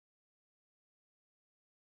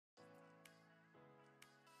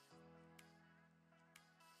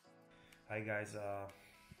Hi guys,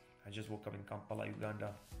 I just woke up in Kampala,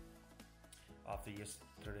 Uganda after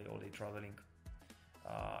yesterday all day traveling.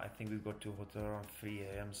 I think we got to hotel around 3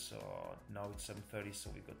 AM, so now it's 7:30,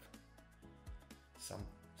 so we got some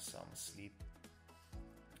sleep.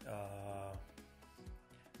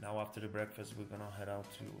 Now after the breakfast we're gonna head out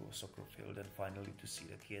to soccer field and finally to see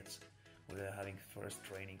the kids. We're having first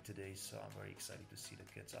training today, so I'm very excited to see the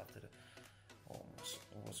kids after the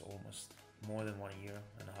almost more than 1 year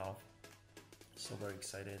and a half. So very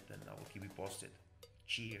excited, and I will keep you posted.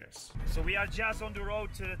 Cheers! So we are just on the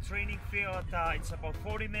road to the training field. It's about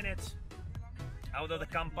 40 minutes out of the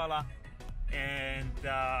Kampala, and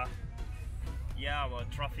yeah, well,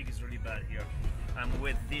 traffic is really bad here. I'm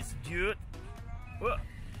with this dude. Hello?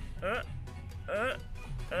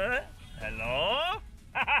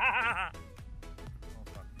 Oh,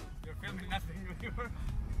 fuck. You're filming nothing with your...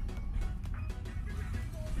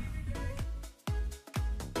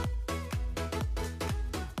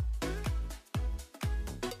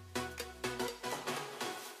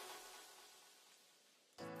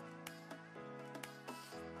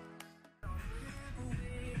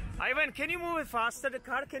 Ivan, can you move it faster, the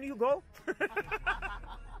car? Can you go?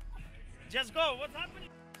 Just go. What's happening?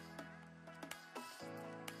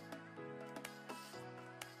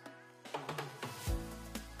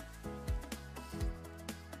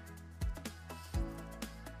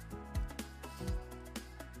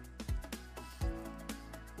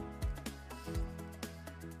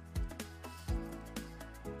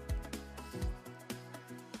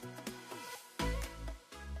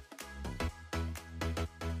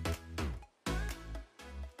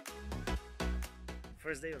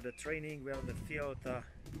 First day of the training, we're on the field.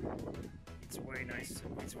 It's very nice.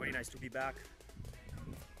 It's very nice to be back.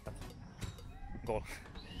 Goal.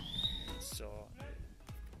 So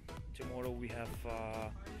tomorrow we have.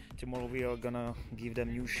 Tomorrow we are gonna give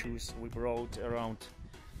them new shoes. We brought around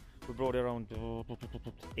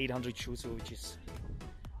 800 shoes, which is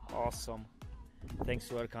awesome. Thanks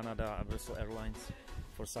to Air Canada, Universal Airlines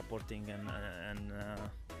for supporting, and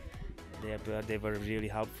they were really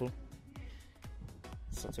helpful.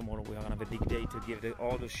 So tomorrow we're gonna have a big day to give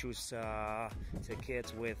all the shoes to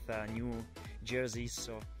kids with new jerseys.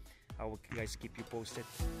 So I will guys keep you posted.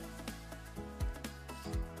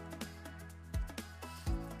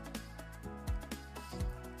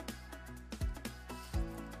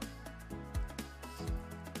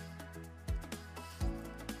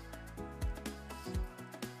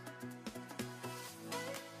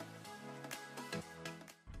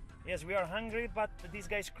 Yes, we are hungry, but this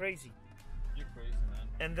guy's crazy. You're crazy, man.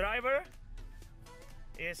 And driver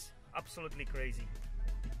is absolutely crazy.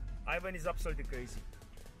 Ivan is absolutely crazy.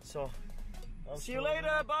 So, see you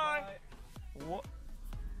later. Bye.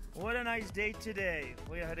 What a nice day today.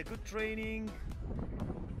 We had a good training,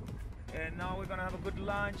 and now we're gonna have a good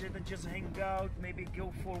lunch and then just hang out, maybe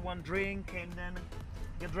go for one drink, and then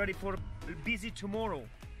get ready for a busy tomorrow.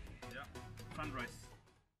 Yeah, sunrise.